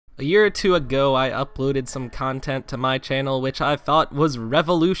A year or two ago, I uploaded some content to my channel which I thought was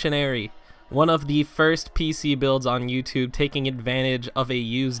revolutionary. One of the first PC builds on YouTube taking advantage of a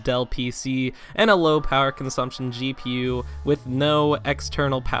used Dell PC and a low power consumption GPU with no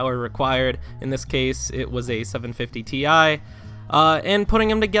external power required. In this case, it was a 750 Ti, and putting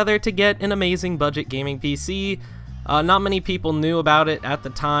them together to get an amazing budget gaming PC. Not many people knew about it at the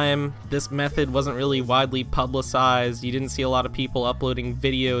time. This method wasn't really widely publicized. You didn't see a lot of people uploading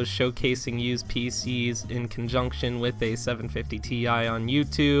videos showcasing used PCs in conjunction with a 750 Ti on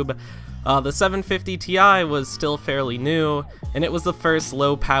YouTube. The 750 Ti was still fairly new, and it was the first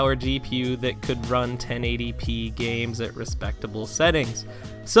low-power GPU that could run 1080p games at respectable settings.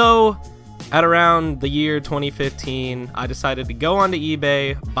 So, at around the year 2015, I decided to go onto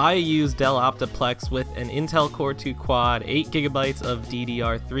eBay, buy a used Dell Optiplex with an Intel Core 2 quad, 8GB of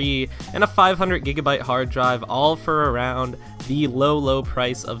DDR3, and a 500GB hard drive, all for around the low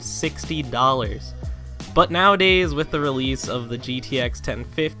price of $60. But nowadays, with the release of the GTX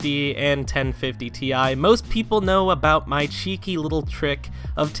 1050 and 1050 Ti, most people know about my cheeky little trick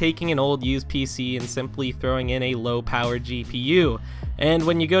of taking an old used PC and simply throwing in a low-power GPU. And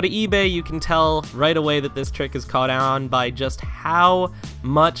when you go to eBay, you can tell right away that this trick is caught on by just how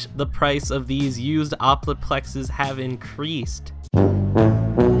much the price of these used Optiplexes have increased.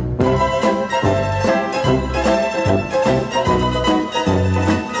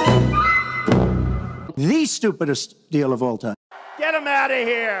 The stupidest deal of all time. Get him out of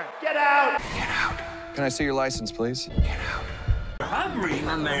here! Get out! Get out. Can I see your license, please? Get out. Hungry,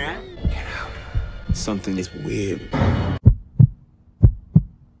 my man. Get out. Something is weird.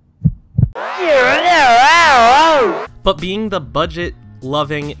 But being the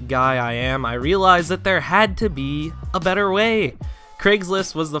budget-loving guy I am, I realized that there had to be a better way.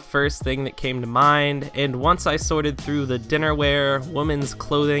 Craigslist was the first thing that came to mind, and once I sorted through the dinnerware, women's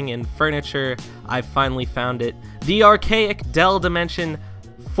clothing, and furniture, I finally found it. The archaic Dell Dimension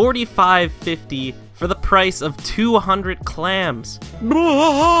 4550 for the price of 200 clams.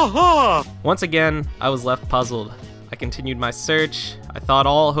 Once again, I was left puzzled. I continued my search. I thought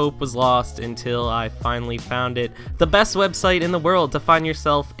all hope was lost until I finally found it. The best website in the world to find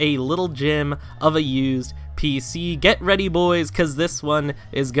yourself a little gem of a used PC. Get ready, boys, because this one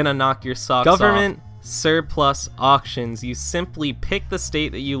is gonna knock your socks off. Government surplus auctions. You simply pick the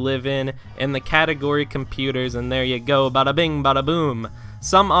state that you live in and the category computers, and there you go, bada bing, bada boom.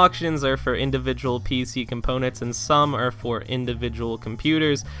 Some auctions are for individual PC components and some are for individual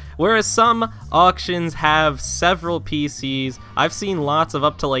computers, whereas some auctions have several PCs. I've seen lots of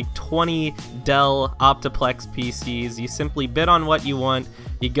up to like 20 Dell Optiplex PCs. You simply bid on what you want,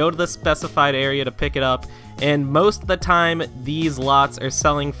 you go to the specified area to pick it up, and most of the time these lots are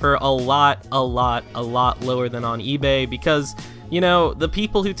selling for a lot lower than on eBay because, you know, the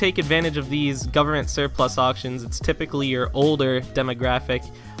people who take advantage of these government surplus auctions, it's typically your older demographic.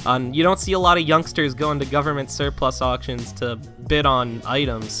 You don't see a lot of youngsters going to government surplus auctions to bid on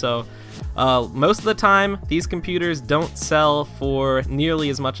items, so most of the time these computers don't sell for nearly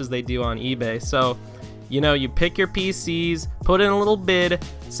as much as they do on eBay. So, you know, you pick your PCs, put in a little bid,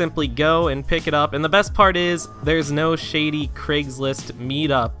 simply go and pick it up, and the best part is there's no shady Craigslist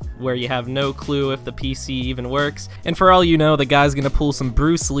meetup where you have no clue if the PC even works, and for all you know, the guy's gonna pull some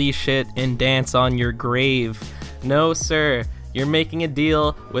Bruce Lee shit and dance on your grave. No sir, you're making a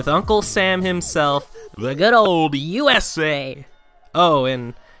deal with Uncle Sam himself, the good old USA. Oh,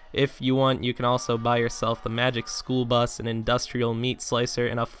 and if you want, you can also buy yourself the Magic School Bus, an industrial meat slicer,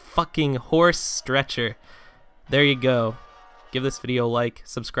 and a fucking horse stretcher. There you go. Give this video a like,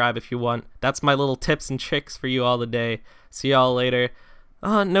 subscribe if you want. That's my little tips and tricks for you all today. See y'all later.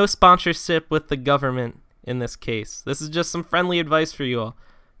 No sponsorship with the government in this case. This is just some friendly advice for you all.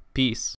 Peace.